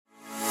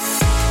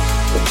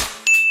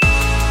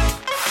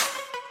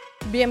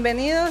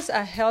Bienvenidos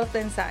a Health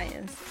and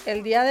Science.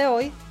 El día de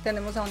hoy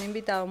tenemos a un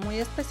invitado muy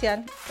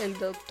especial, el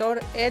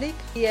doctor Erick,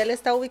 y él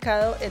está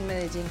ubicado en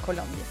Medellín,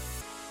 Colombia.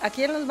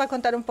 Aquí él nos va a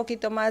contar un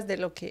poquito más de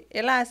lo que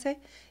él hace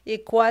y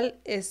cuál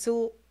es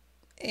su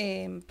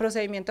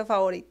procedimiento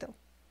favorito.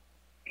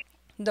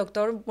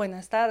 Doctor,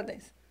 buenas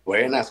tardes.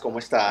 Buenas, ¿cómo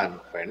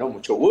están? Bueno,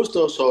 mucho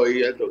gusto.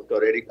 Soy el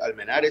doctor Erick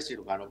Almenarez,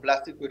 cirujano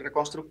plástico y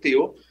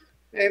reconstructivo.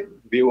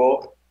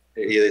 Vivo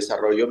y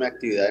desarrollo mi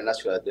actividad en la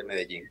ciudad de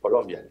Medellín,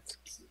 Colombia.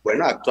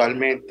 Bueno,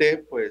 actualmente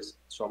pues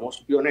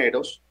somos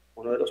pioneros,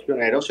 uno de los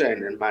pioneros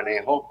en el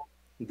manejo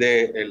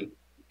del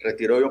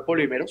retiro de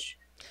biopolímeros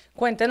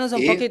Cuéntenos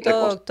un y poquito,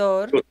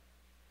 doctor, reconstrucción.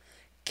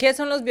 ¿qué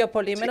son los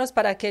biopolímeros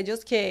para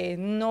aquellos que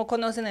no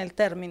conocen el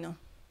término?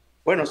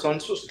 Bueno, son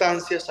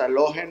sustancias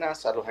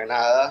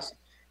halogenadas,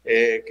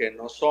 que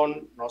no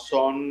son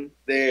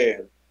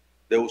de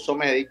uso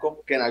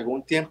médico, que en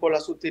algún tiempo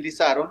las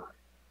utilizaron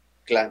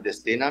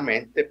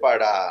clandestinamente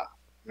para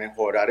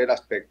mejorar el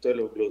aspecto de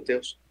los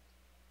glúteos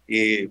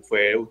y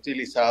fue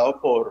utilizado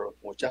por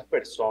muchas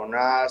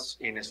personas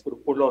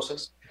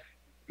inescrupulosas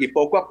y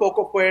poco a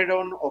poco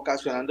fueron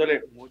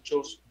ocasionándole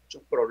muchos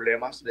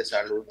problemas de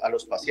salud a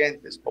los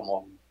pacientes,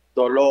 como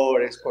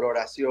dolores,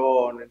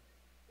 coloración,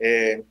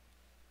 eh,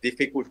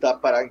 dificultad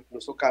para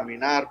incluso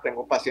caminar.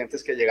 Tengo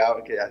pacientes que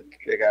llegaron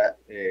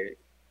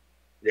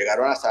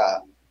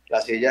hasta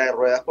la silla de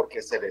ruedas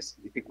porque se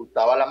les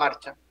dificultaba la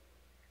marcha.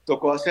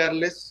 Tocó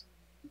hacerles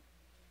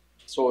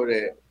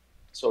sobre,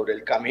 sobre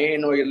el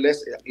camino,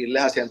 irles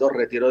haciendo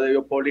retiro de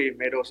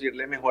biopolímeros,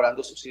 irles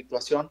mejorando su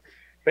situación,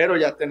 pero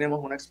ya tenemos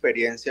una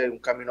experiencia y un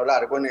camino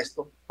largo en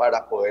esto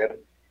para poder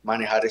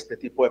manejar este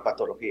tipo de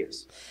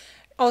patologías.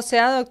 O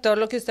sea, doctor,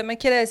 lo que usted me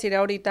quiere decir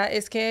ahorita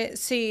es que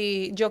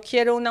si yo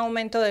quiero un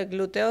aumento de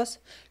glúteos,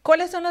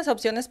 ¿cuáles son las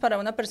opciones para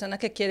una persona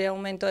que quiere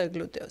aumento de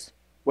glúteos?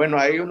 Bueno,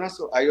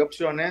 hay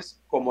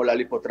opciones como la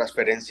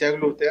lipotransferencia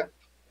glútea,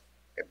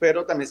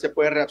 pero también se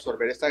puede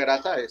reabsorber esta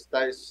grasa.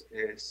 Esta es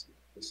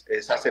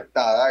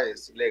aceptada,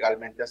 es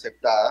legalmente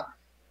aceptada.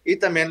 Y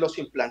también los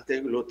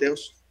implantes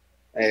glúteos,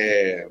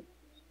 eh,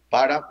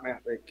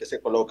 que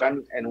se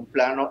colocan en un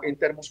plano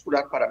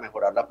intermuscular para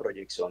mejorar la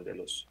proyección de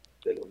los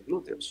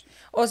glúteos.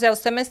 O sea,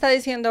 usted me está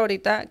diciendo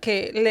ahorita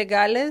que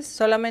legales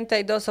solamente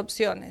hay dos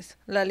opciones,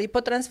 la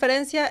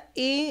lipotransferencia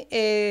y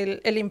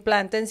el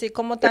implante en sí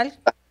como tal,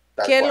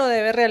 Tal que lo cual.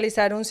 debe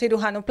realizar un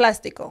cirujano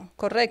plástico,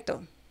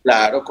 ¿correcto?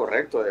 Claro,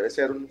 correcto. Debe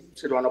ser un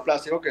cirujano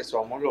plástico, que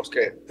somos los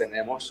que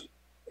tenemos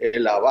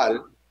el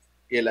aval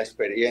y la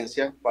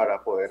experiencia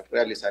para poder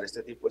realizar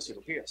este tipo de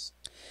cirugías.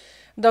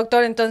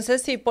 Doctor,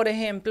 entonces si por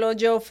ejemplo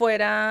yo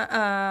fuera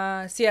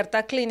a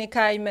cierta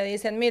clínica y me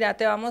dicen, mira,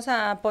 te vamos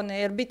a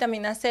poner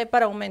vitamina C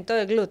para aumento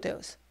de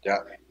glúteos.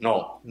 Ya,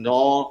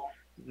 no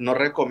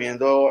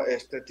recomiendo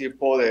este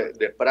tipo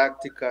de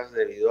prácticas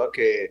debido a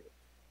que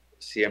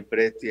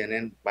siempre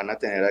van a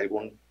tener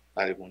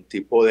algún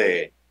tipo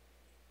de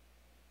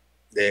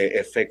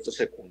efecto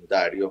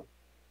secundario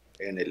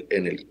en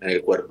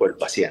el cuerpo del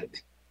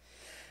paciente.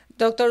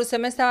 Doctor, usted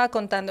me estaba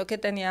contando que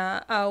tenía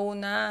a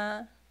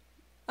una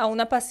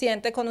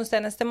paciente con usted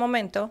en este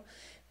momento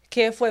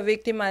que fue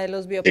víctima de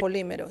los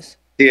biopolímeros.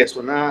 Sí, es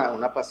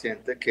una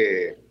paciente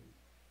que,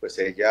 pues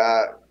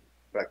ella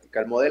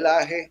practica el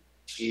modelaje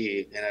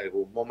y en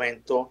algún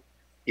momento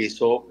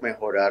quiso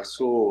mejorar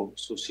su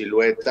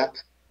silueta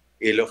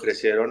y le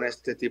ofrecieron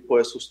este tipo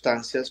de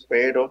sustancias,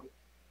 pero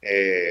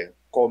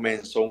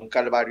comenzó un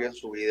calvario en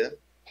su vida,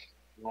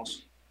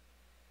 unos-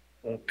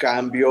 un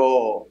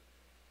cambio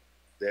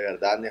de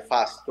verdad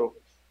nefasto,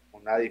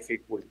 una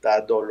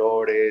dificultad,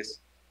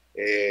 dolores,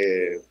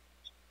 eh,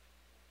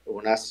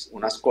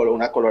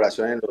 una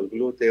coloración en los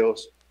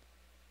glúteos,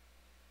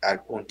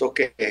 al punto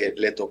que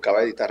le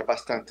tocaba editar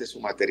bastante su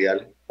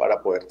material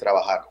para poder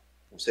trabajar.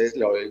 Entonces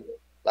le doy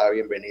la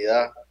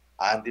bienvenida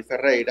a Andy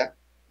Ferreira,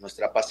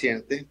 nuestra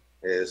paciente.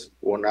 Es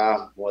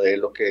una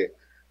modelo que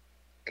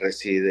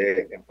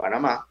reside en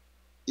Panamá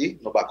y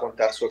nos va a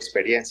contar su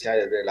experiencia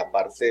desde la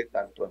parte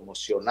tanto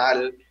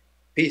emocional,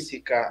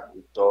 física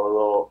y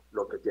todo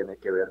lo que tiene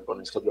que ver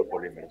con estos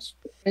biopolímeros.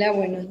 Hola,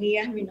 buenos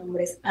días. Mi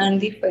nombre es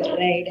Andy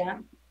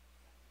Ferreira.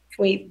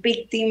 Fui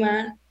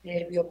víctima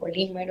de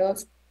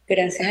biopolímeros.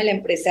 Gracias a la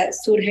empresa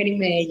Surger y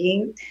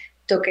Medellín,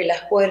 toqué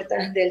las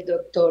puertas del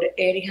doctor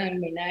Erick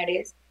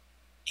Almenarez,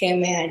 que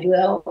me ha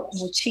ayudado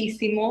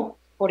muchísimo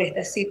por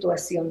esta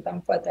situación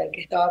tan fatal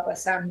que estaba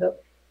pasando.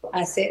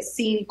 Hace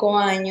 5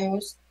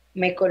 años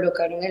me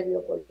colocaron el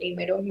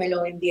biopolímero, me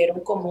lo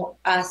vendieron como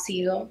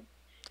ácido,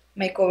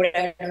 me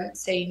cobraron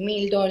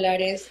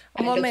 $6,000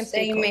 Un a los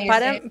seis momentico,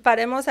 meses.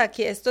 paremos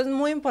aquí. Esto es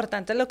muy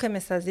importante lo que me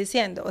estás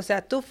diciendo. O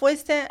sea, tú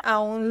fuiste a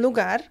un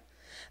lugar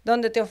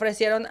donde te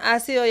ofrecieron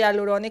ácido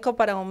hialurónico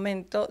para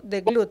aumento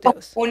de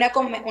glúteos. Una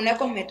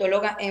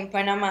cosmetóloga en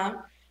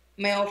Panamá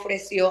me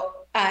ofreció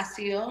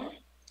ácido,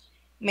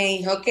 me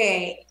dijo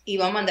que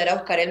iba a mandar a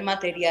buscar el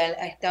material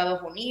a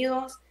Estados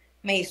Unidos,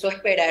 me hizo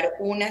esperar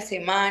una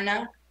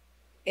semana.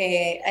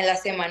 A la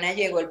semana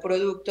llegó el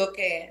producto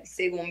que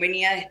según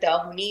venía de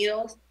Estados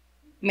Unidos,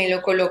 me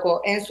lo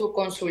colocó en su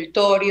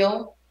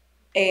consultorio,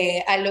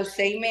 A los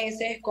 6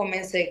 meses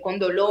comencé con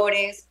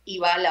dolores,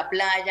 iba a la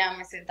playa,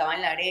 me sentaba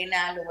en la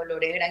arena, los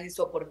dolores eran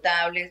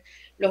insoportables,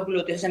 los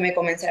glúteos se me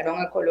comenzaron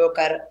a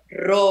colocar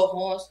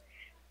rojos.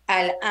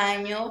 Al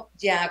año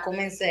ya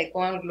comencé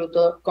con el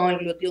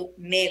glúteo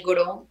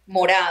negro,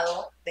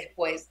 morado,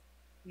 después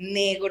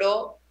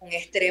negro, un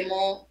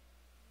extremo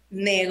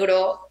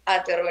negro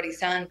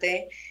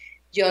aterrorizante.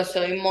 Yo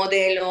soy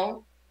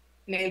modelo,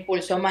 me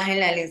impulsó más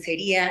en la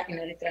lencería, en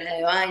el traje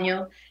de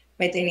baño,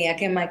 me tenía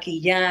que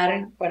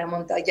maquillar para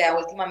montar, ya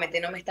últimamente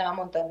no me estaba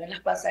montando en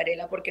las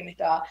pasarelas porque me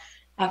estaba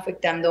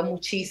afectando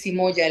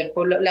muchísimo ya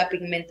la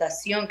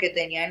pigmentación que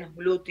tenía en los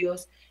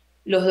glúteos,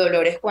 los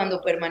dolores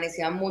cuando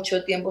permanecía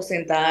mucho tiempo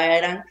sentada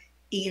eran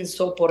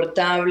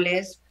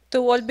insoportables.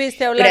 ¿Tú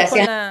volviste a hablar con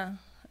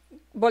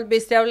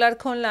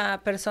Gracias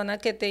la persona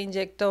que te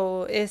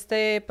inyectó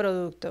este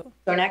producto? a la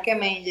persona que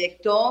me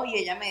inyectó y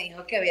ella me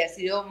dijo que había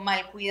sido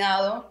mal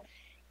cuidado,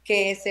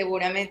 que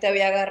seguramente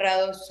había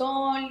agarrado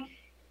sol,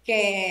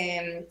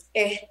 que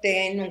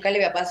nunca le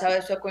había pasado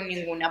eso con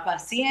ninguna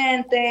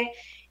paciente,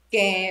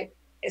 que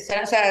o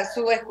sea,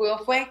 su descuido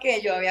fue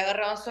que yo había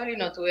agarrado sol y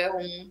no tuve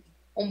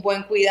un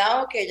buen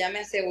cuidado, que ella me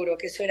aseguró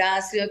que eso era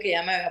ácido que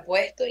ella me había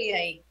puesto y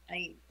ahí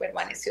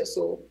permaneció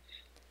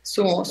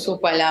su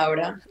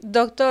palabra.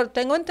 Doctor,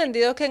 tengo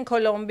entendido que en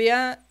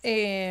Colombia,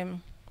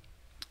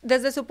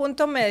 desde su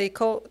punto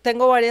médico,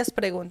 tengo varias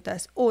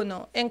preguntas.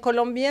 Uno, en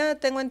Colombia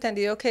tengo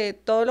entendido que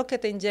todo lo que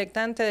te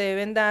inyectan te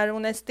deben dar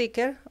un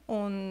sticker,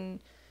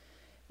 un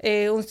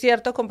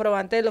cierto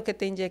comprobante de lo que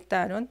te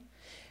inyectaron.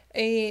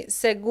 Y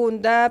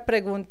segunda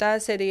pregunta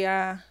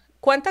sería,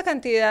 ¿cuánta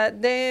cantidad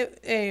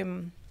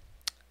de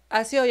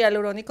ácido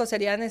hialurónico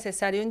sería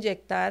necesario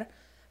inyectar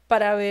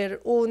para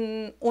ver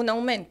un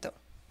aumento?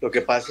 Lo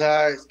que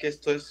pasa es que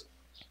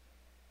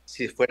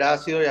si fuera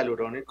ácido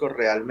hialurónico,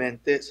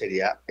 realmente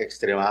sería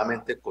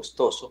extremadamente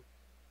costoso,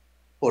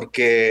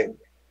 porque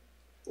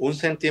 1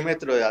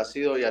 centímetro de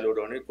ácido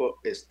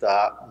hialurónico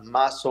está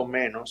más o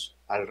menos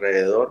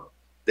alrededor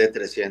de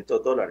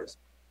 $300.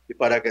 Y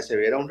para que se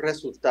viera un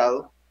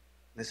resultado,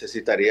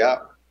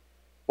 necesitaría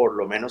por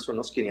lo menos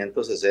unos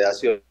 500 cc de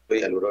ácido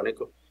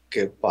hialurónico,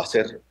 que va a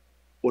ser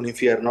un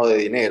infierno de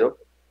dinero.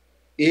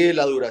 Y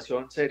la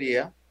duración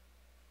sería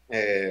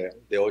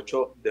de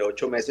ocho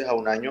meses a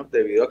un año,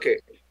 debido a que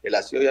el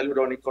ácido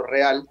hialurónico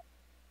real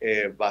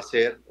va a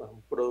ser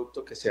un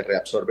producto que se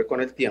reabsorbe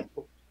con el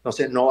tiempo,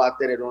 entonces no va a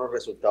tener unos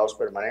resultados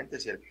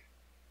permanentes y el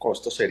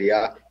costo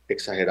sería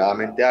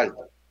exageradamente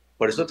alto.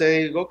 Por eso te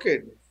digo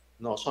que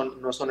no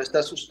son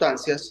estas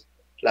sustancias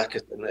las que,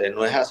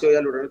 no es ácido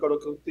hialurónico lo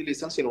que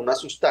utilizan, sino unas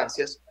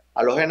sustancias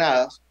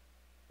halogenadas,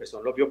 que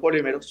son los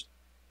biopolímeros,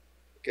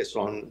 que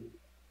son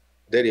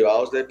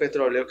derivados del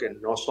petróleo, que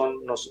no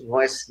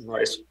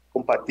es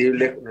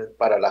compatible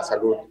para la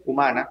salud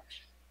humana,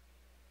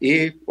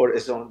 y por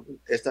eso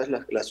son estas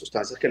las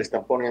sustancias que le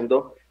están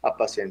poniendo a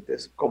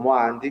pacientes como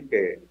Andy,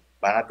 que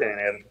van a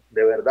tener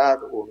de verdad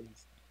un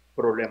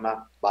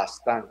problema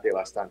bastante,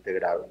 bastante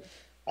grave.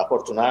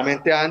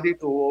 Afortunadamente Andy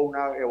tuvo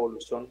una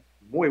evolución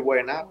muy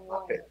buena,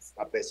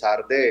 a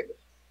pesar de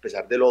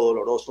lo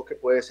doloroso que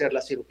puede ser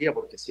la cirugía,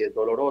 porque si es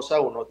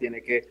dolorosa uno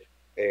tiene que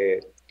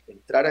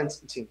entrar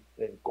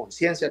en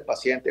conciencia al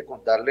paciente,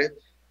 contarle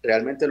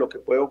realmente lo que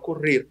puede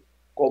ocurrir,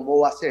 cómo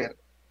va a ser,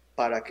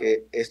 para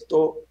que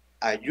esto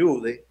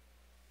ayude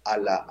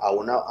a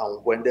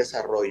un buen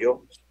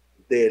desarrollo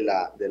de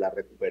la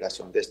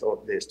recuperación de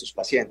estos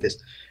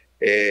pacientes.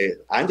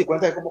 Andy,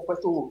 cuéntame cómo fue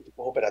tu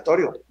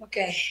postoperatorio. Ok,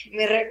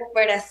 mi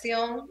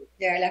recuperación,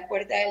 llegué a las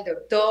puertas del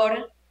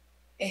doctor,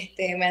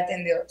 me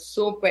atendió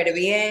súper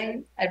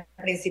bien. Al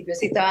principio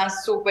sí estaba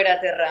súper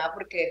aterrada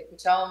porque he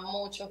escuchado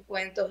muchos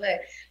cuentos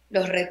de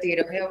los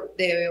retiros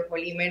de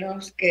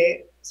biopolímeros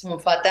que son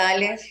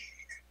fatales.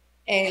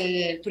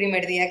 El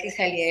primer día que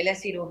salí de la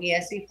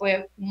cirugía sí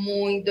fue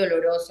muy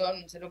doloroso,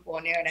 no se lo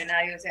puedo negar a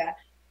nadie, o sea,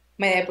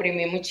 me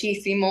deprimí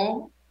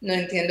muchísimo. No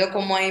entiendo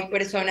cómo hay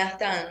personas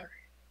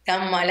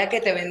tan malas que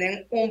te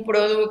venden un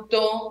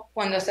producto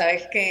cuando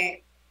sabes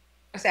que,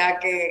 o sea,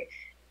 que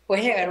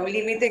puedes llegar a un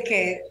límite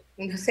que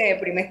no se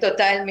deprimes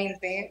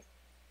totalmente.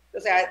 O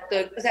sea,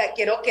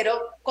 quiero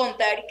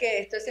contar que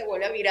esto se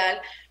vuelva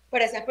viral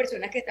para esas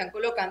personas que están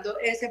colocando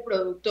ese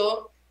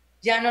producto,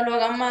 ya no lo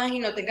hagan más y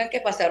no tengan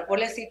que pasar por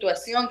la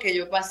situación que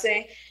yo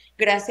pasé,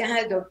 gracias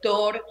al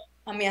doctor,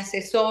 a mi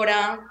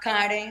asesora,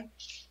 Karen,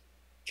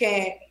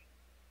 que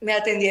me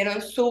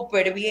atendieron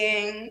súper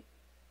bien,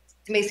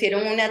 me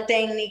hicieron una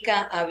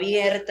técnica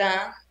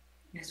abierta,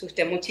 me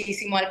asusté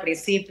muchísimo al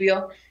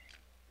principio.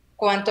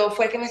 ¿Cuánto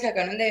fue que me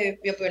sacaron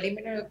de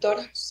biopolímero, doctor?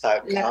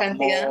 La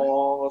cantidad.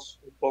 Sacamos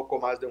un poco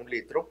más de 1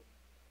 litro.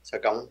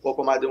 Sacamos un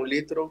poco más de 1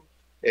 litro.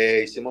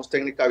 Hicimos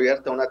técnica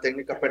abierta, una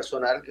técnica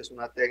personal, que es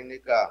una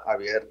técnica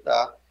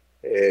abierta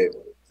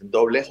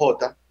doble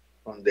J,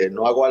 donde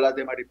no hago alas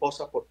de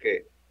mariposa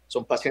porque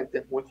son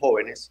pacientes muy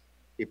jóvenes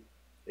y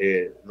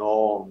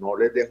no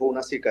les dejo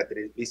una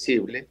cicatriz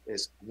visible,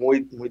 es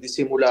muy, muy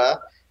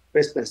disimulada,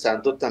 pues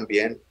pensando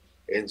también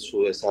en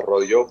su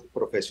desarrollo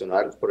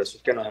profesional. Por eso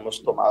es que nos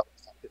hemos tomado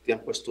bastante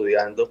tiempo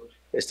estudiando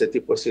este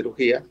tipo de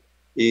cirugía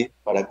y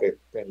para que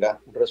tenga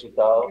un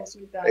resultado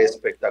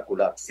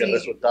espectacular. Sí, El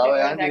resultado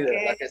de Andy verdad de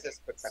verdad que que es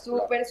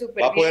espectacular. súper, Va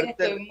súper a bien, poder,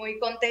 estoy muy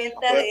va a contenta.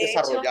 poder De hecho,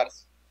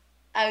 desarrollarse.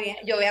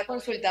 yo había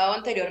consultado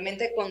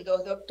anteriormente con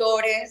 2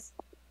 doctores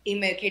y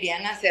me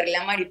querían hacer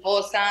la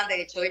mariposa.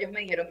 De hecho, ellos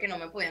me dijeron que no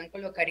me podían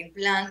colocar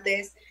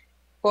implantes.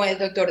 Con el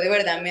doctor de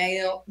verdad me ha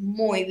ido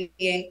muy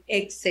bien,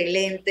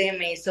 excelente.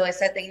 Me hizo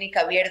esa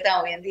técnica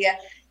abierta. Hoy en día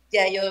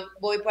ya yo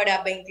voy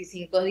para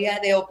 25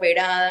 días de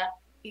operada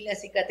y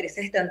las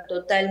cicatrices están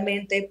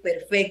totalmente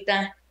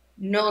perfectas.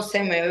 No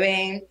se me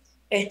ven.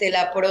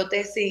 La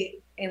prótesis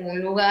en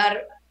un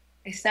lugar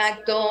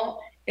exacto,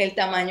 el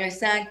tamaño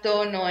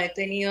exacto, no he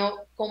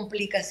tenido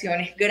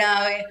complicaciones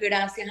graves,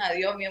 gracias a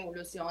Dios, mi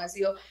evolución ha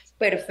sido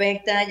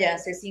perfecta, ya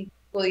hace 5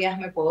 días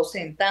me puedo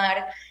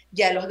sentar,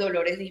 ya los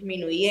dolores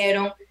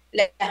disminuyeron,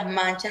 las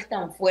manchas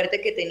tan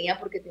fuertes que tenía,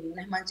 porque tenía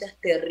unas manchas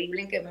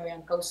terribles que me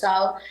habían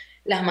causado,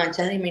 las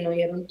manchas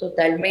disminuyeron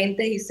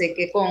totalmente y sé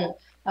que con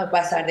al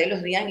pasar de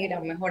los días irán Irá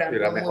mejorando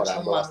mucho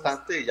mejorando más.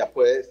 bastante y ya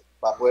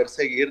va a poder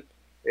seguir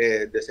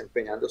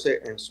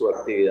desempeñándose en su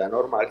actividad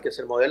normal, que es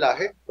el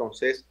modelaje.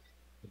 Entonces,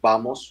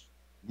 vamos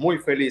muy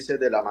felices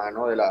de la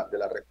mano de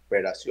la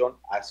recuperación.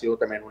 Ha sido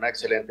también una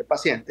excelente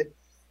paciente.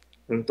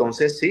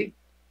 Entonces, sí,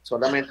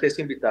 solamente es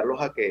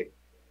invitarlos a que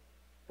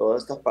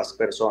todas estas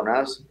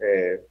personas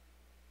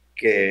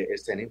que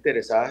estén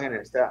interesadas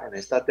en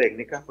esta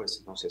técnica,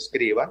 pues nos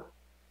escriban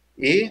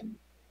y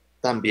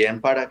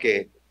también para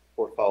que,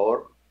 por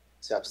favor,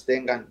 se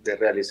abstengan de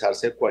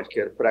realizarse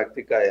cualquier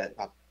práctica, de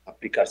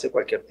aplicarse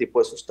cualquier tipo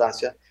de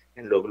sustancia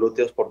en los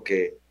glúteos,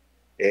 porque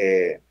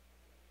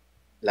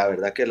la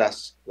verdad que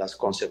las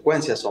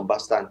consecuencias son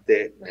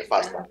bastante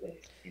nefastas.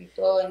 En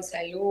todo, en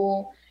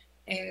salud,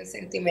 en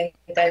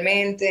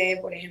sentimentalmente,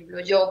 por ejemplo,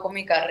 yo con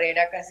mi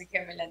carrera casi que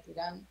me la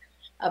tiran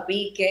a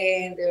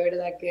pique, de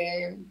verdad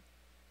que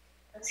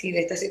sí,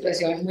 de esta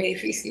situación es muy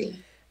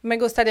difícil. Me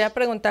gustaría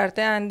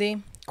preguntarte,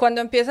 Andy,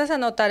 cuando empiezas a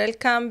notar el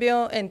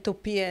cambio en tu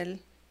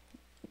piel,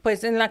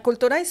 pues en la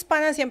cultura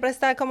hispana siempre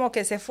está como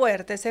que ese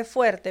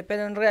fuerte,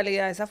 pero en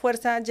realidad esa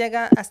fuerza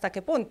llega hasta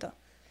qué punto.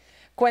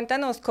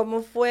 Cuéntanos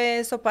cómo fue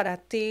eso para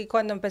ti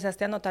cuando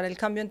empezaste a notar el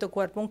cambio en tu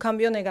cuerpo, un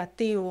cambio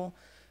negativo.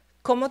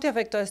 ¿Cómo te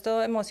afectó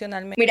esto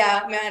emocionalmente?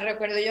 Mira, me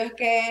recuerdo yo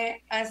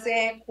que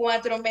hace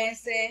 4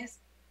 meses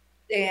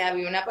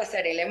había una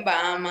pasarela en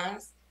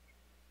Bahamas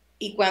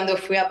y cuando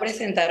fui a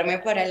presentarme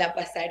para la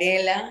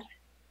pasarela,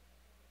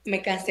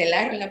 me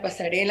cancelaron la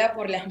pasarela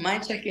por las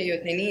manchas que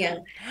yo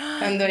tenía.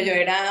 Cuando yo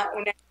era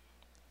una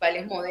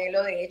principales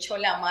modelos, de hecho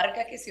la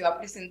marca que se iba a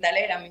presentar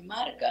era mi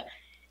marca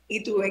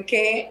y tuve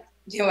que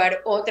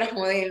llevar otras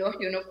modelos,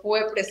 yo no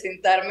pude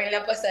presentarme en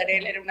la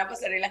pasarela, era una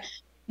pasarela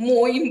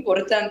muy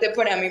importante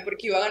para mí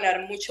porque iba a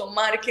ganar mucho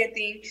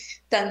marketing,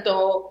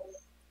 tanto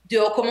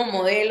yo como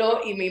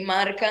modelo y mi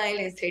marca de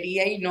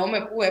lencería y no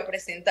me pude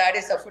presentar,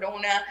 esa fue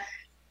una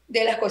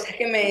de las cosas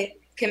que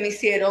me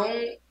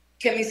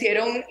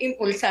hicieron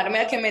impulsarme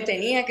a que me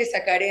tenía que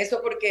sacar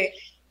eso porque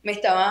me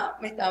estaba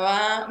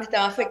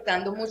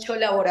afectando mucho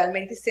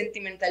laboralmente y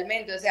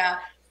sentimentalmente. O sea,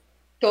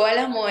 todas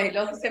las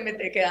modelos se me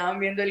quedaban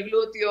viendo el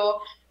glúteo,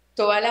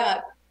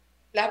 todas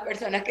las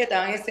personas que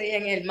estaban ese día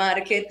en el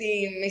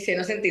marketing me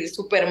hicieron sentir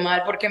súper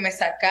mal porque me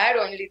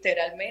sacaron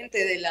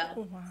literalmente de la,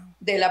 Wow.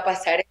 de la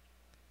pasarela,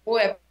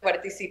 pude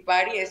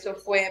participar y eso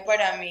fue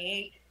para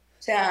mí,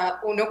 o sea,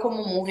 uno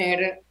como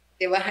mujer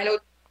te baja la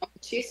autoestima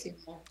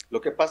muchísimo.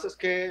 Lo que pasa es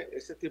que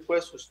este tipo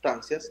de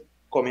sustancias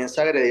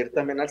comienza a agredir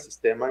también al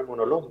sistema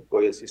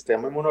inmunológico y el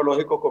sistema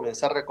inmunológico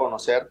comienza a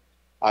reconocer,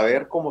 a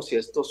ver como si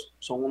estos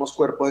son unos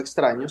cuerpos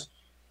extraños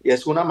y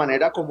es una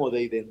manera como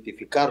de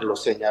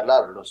identificarlos,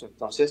 señalarlos.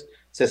 Entonces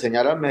se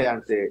señalan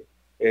mediante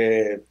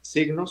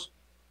signos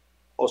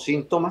o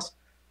síntomas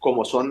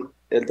como son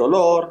el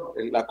dolor,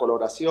 la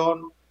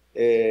coloración,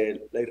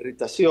 la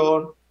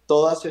irritación,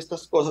 todas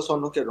estas cosas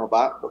son lo que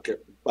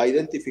va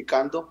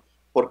identificando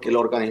porque el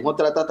organismo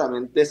trata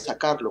también de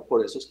sacarlo,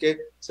 por eso es que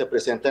se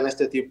presentan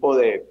este tipo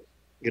de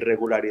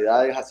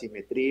irregularidades,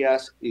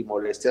 asimetrías y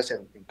molestias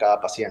en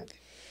cada paciente.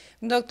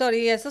 Doctor,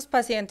 y esos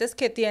pacientes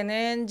que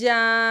tienen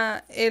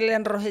ya el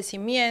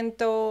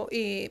enrojecimiento,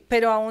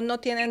 pero aún no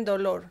tienen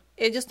dolor,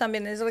 ¿ellos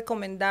también es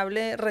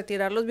recomendable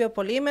retirar los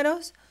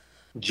biopolímeros?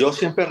 Yo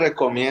siempre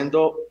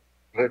recomiendo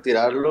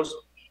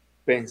retirarlos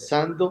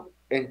pensando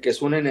en que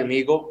es un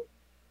enemigo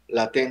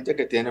latente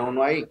que tiene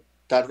uno ahí.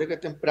 Tarde que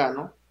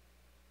temprano,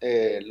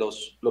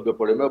 los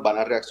biopolímeros van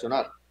a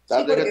reaccionar. Sí,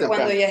 Tarde que porque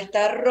cuando temprano. ya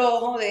está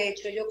rojo, de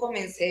hecho yo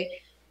comencé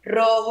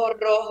rojo,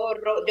 rojo,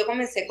 rojo, yo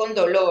comencé con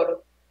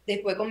dolor,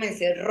 después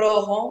comencé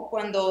rojo,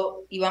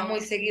 cuando iba muy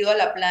seguido a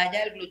la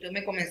playa, el glúteo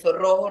me comenzó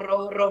rojo,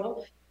 rojo,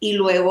 rojo, y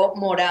luego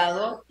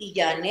morado y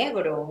ya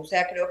negro, o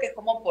sea, creo que es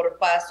como por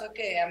paso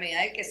que a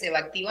medida de que se va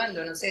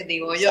activando, no sé,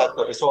 digo yo,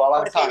 Exacto, eso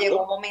va porque llegó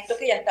un avanzando. momento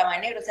que ya estaba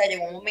negro, o sea,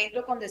 llegó un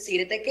momento con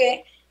decirte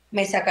que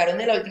me sacaron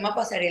de la última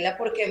pasarela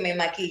porque me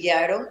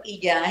maquillaron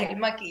y ya el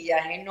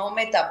maquillaje no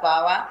me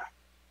tapaba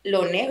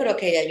lo negro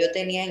que ya yo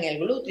tenía en el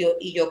glúteo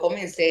y yo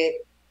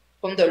comencé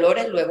con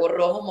dolores, luego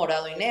rojo,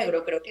 morado y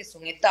negro. Creo que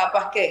son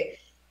etapas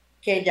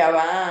que ya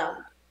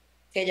va,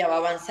 que ya va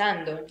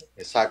avanzando.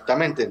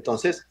 Exactamente.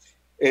 Entonces,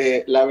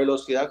 la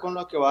velocidad con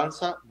la que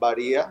avanza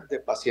varía de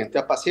paciente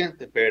a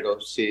paciente, pero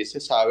sí se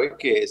sabe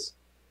que es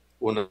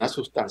una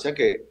sustancia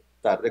que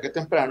tarde que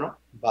temprano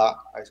va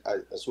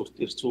a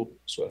surtir su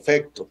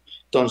efecto.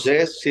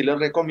 Entonces, sí les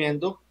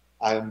recomiendo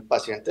a un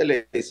paciente,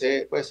 le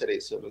dice, pues le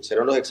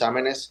hicieron los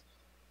exámenes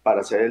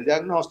para hacer el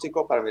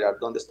diagnóstico, para mirar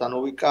dónde están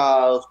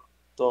ubicados,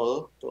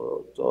 todo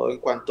en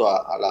cuanto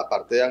a la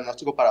parte de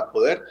diagnóstico para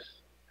poder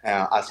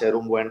hacer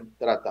un buen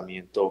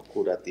tratamiento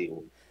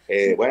curativo.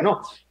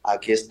 Bueno,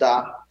 aquí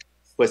está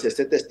pues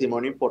este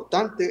testimonio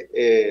importante.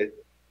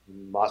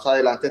 Más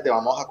adelante te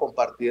vamos a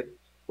compartir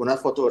unas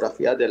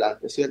fotografías del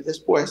antes y el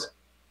después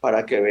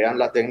para que vean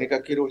la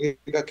técnica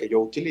quirúrgica que yo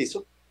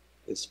utilizo.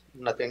 Es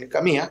una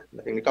técnica mía,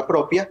 una técnica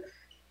propia,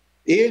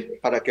 y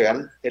para que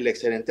vean el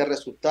excelente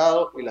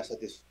resultado y la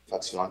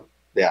satisfacción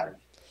de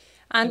Andy.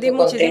 Andy, Lo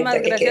contenta muchísimas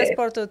que gracias quede.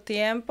 por tu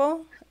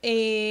tiempo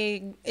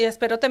y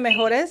espero te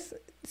mejores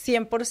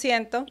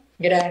 100%.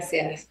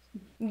 Gracias.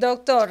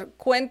 Doctor,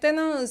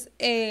 cuéntenos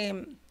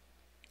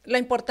la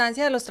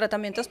importancia de los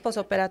tratamientos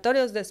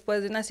posoperatorios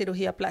después de una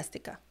cirugía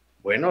plástica.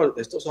 Bueno,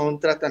 estos son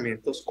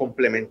tratamientos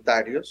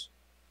complementarios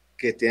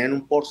que tienen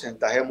un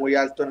porcentaje muy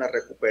alto en la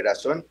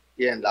recuperación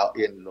y en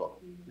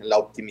la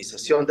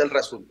optimización del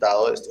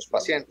resultado de estos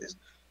pacientes,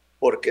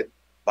 porque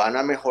van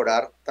a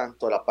mejorar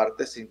tanto la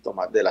parte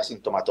de la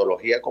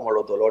sintomatología como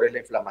los dolores, la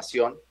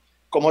inflamación,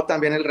 como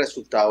también el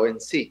resultado en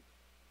sí.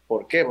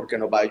 ¿Por qué? Porque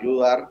nos va a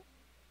ayudar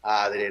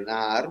a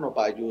drenar, nos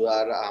va a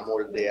ayudar a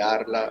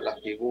moldear la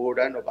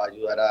figura, nos va a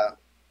ayudar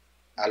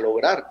a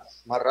lograr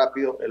más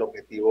rápido el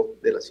objetivo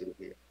de la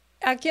cirugía.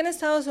 Aquí en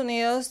Estados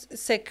Unidos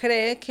se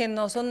cree que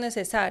no son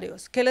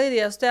necesarios. ¿Qué le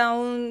diría usted a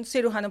un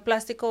cirujano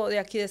plástico de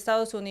aquí de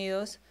Estados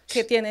Unidos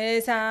que tiene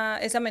esa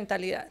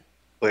mentalidad?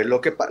 Pues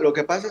lo que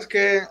pasa es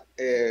que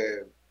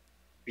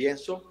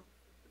pienso,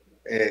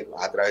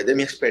 a través de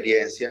mi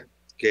experiencia,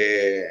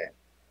 que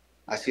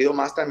ha sido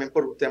más también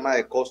por un tema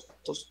de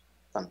costos,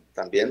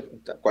 también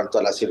en cuanto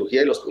a la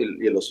cirugía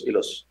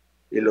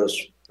y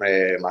los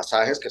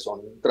masajes, que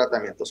son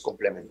tratamientos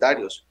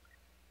complementarios.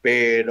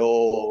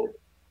 Pero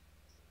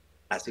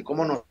así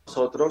como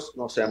nosotros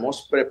nos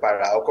hemos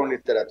preparado con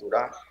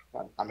literatura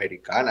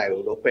americana,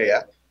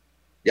 europea,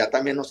 ya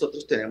también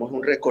nosotros tenemos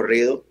un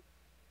recorrido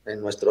en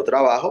nuestro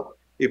trabajo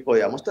y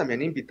podíamos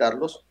también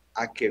invitarlos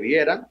a que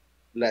vieran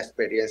la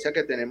experiencia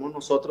que tenemos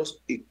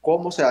nosotros y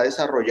cómo se ha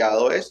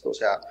desarrollado esto. O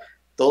sea,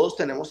 todos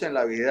tenemos en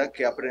la vida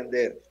que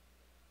aprender.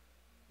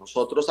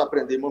 Nosotros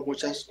aprendimos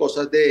muchas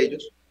cosas de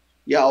ellos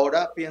y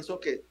ahora pienso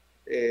que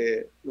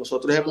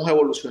nosotros hemos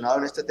evolucionado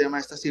en este tema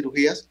de estas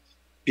cirugías.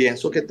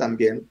 Pienso que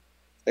también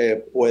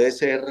puede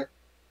ser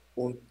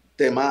un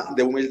tema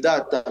de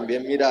humildad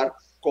también mirar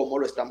cómo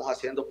lo estamos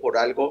haciendo. Por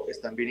algo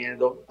están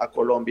viniendo a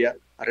Colombia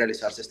a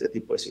realizarse este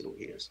tipo de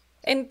cirugías.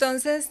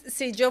 Entonces,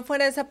 si yo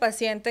fuera esa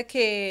paciente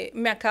que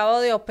me acabo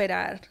de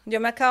operar, yo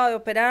me acabo de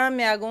operar,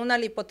 me hago una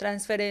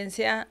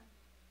lipotransferencia,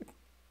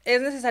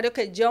 ¿es necesario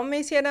que yo me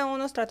hiciera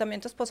unos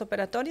tratamientos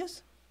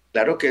posoperatorios?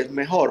 Claro que es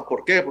mejor.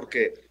 ¿Por qué?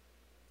 Porque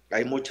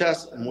hay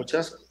muchos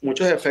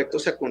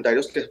efectos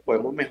secundarios que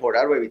podemos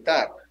mejorar o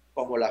evitar,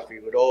 como la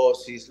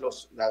fibrosis,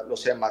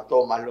 los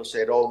hematomas, los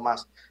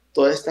seromas,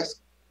 todas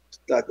estas,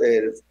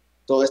 eh,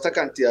 toda esta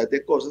cantidad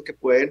de cosas que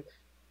pueden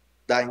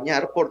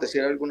dañar, por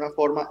decir de alguna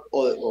forma,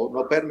 o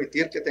no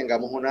permitir que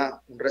tengamos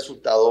un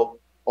resultado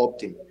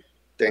óptimo.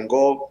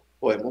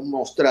 Podemos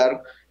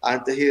mostrar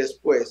antes y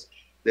después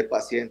de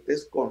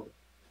pacientes con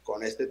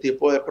este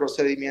tipo de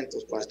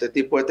procedimientos, con este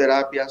tipo de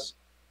terapias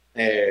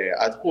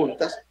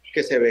adjuntas,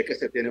 que se ve que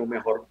se tiene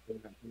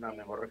una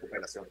mejor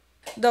recuperación.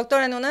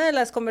 Doctor, en una de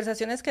las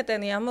conversaciones que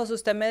teníamos,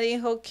 usted me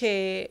dijo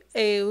que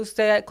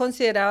usted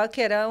consideraba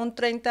que era un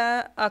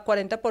 30 a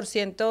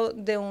 40%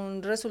 de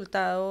un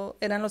resultado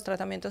eran los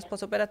tratamientos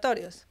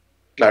posoperatorios.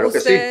 Claro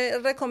que sí.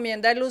 ¿Usted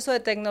recomienda el uso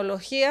de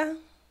tecnología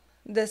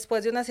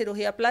después de una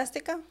cirugía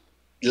plástica?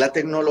 La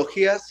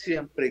tecnología,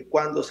 siempre y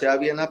cuando sea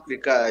bien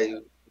aplicada y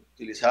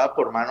utilizada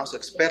por manos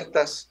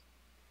expertas,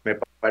 me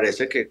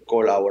parece que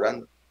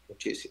colaboran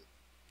muchísimo.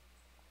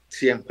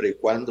 Siempre y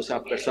cuando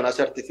sean personas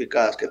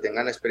certificadas que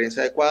tengan la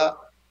experiencia adecuada,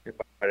 me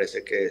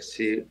parece que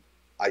sí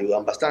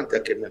ayudan bastante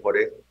a que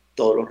mejore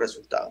todos los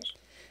resultados.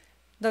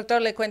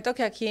 Doctor, le cuento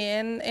que aquí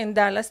en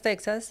Dallas,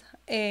 Texas,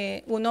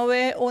 uno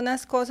ve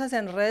unas cosas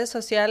en redes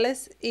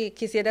sociales y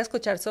quisiera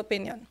escuchar su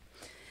opinión.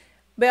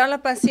 Veo a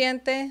la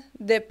paciente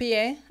de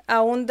pie,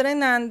 aún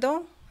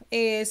drenando,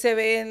 se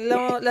ven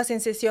las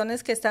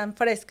incisiones que están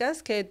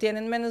frescas, que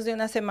tienen menos de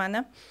una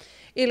semana,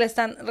 y le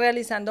están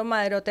realizando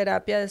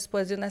maderoterapia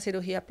después de una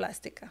cirugía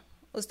plástica.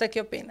 ¿Usted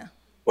qué opina?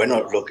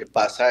 Bueno, lo que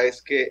pasa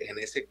es que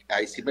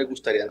ahí sí me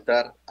gustaría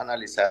entrar a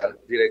analizar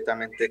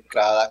directamente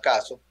cada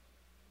caso,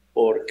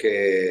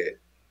 porque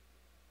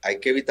hay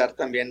que evitar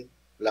también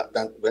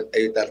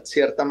evitar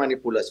cierta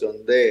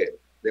manipulación de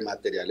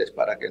materiales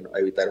para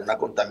evitar una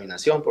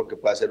contaminación, porque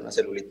puede ser una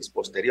celulitis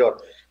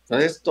posterior.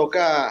 Entonces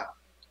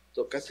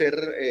toca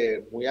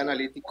ser muy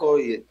analítico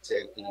y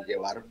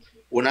llevar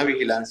una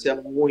vigilancia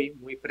muy,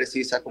 muy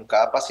precisa con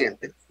cada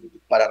paciente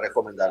para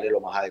recomendarle lo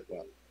más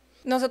adecuado.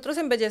 Nosotros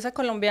en Belleza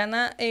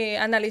Colombiana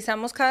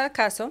analizamos cada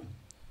caso.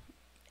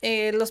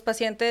 Los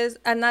pacientes,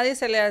 a nadie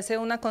se le hace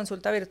una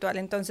consulta virtual,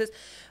 entonces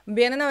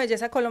vienen a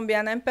Belleza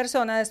Colombiana en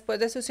persona después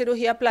de su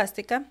cirugía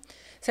plástica,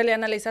 se le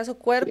analiza su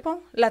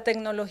cuerpo, la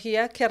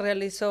tecnología que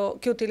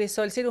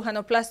utilizó el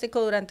cirujano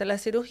plástico durante la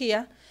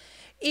cirugía,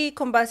 y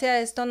con base a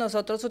esto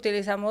nosotros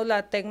utilizamos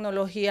la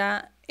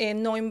tecnología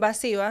no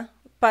invasiva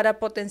para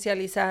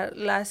potencializar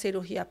la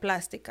cirugía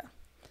plástica.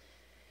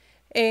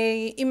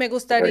 Y me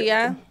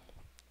gustaría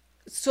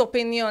su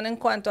opinión en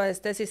cuanto a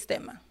este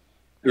sistema.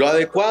 Lo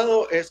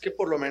adecuado es que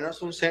por lo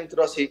menos un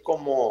centro así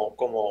como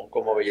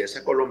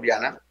Belleza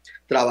Colombiana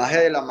trabaje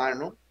de la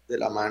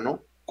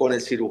mano con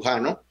el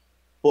cirujano,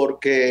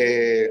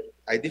 porque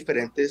hay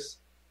diferentes,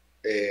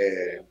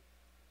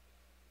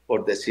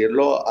 por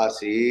decirlo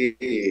así,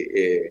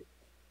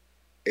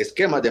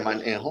 esquemas de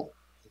manejo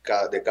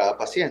de cada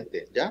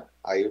paciente, ¿ya?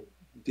 Hay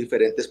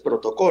diferentes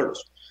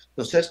protocolos.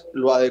 Entonces,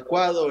 lo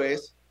adecuado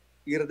es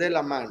ir de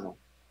la mano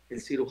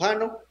el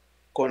cirujano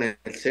con el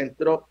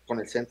centro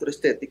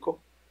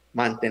estético,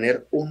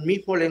 mantener un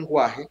mismo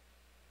lenguaje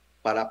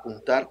para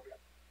apuntar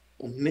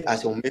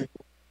hacia un mismo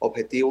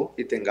objetivo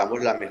y tengamos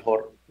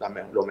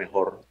lo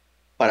mejor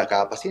para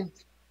cada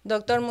paciente.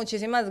 Doctor,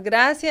 muchísimas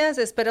gracias.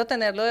 Espero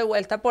tenerlo de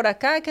vuelta por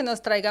acá, que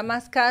nos traiga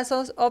más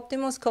casos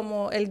óptimos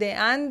como el de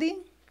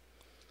Andy.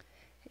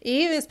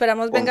 Y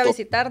esperamos venga a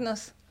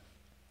visitarnos.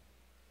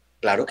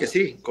 Claro que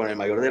sí, con el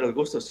mayor de los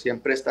gustos.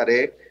 Siempre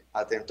estaré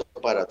atento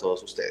para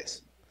todos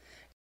ustedes.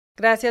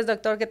 Gracias,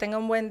 doctor. Que tenga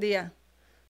un buen día.